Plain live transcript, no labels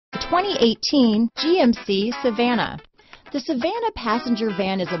2018 GMC Savana. The Savana passenger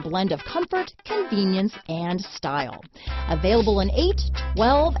van is a blend of comfort, convenience, and style. Available in 8,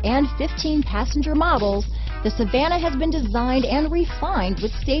 12, and 15 passenger models, the Savana has been designed and refined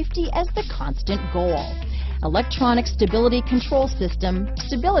with safety as the constant goal. Electronic stability control system,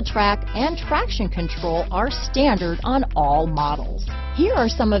 StabiliTrak, and traction control are standard on all models. Here are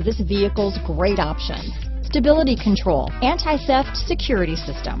some of this vehicle's great options: stability control, anti-theft security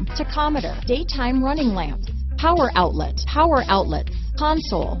system, tachometer, daytime running lamps, power outlets,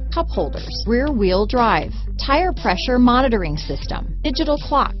 console, cup holders, rear wheel drive, tire pressure monitoring system, digital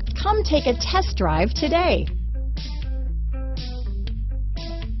clock. Come take a test drive today.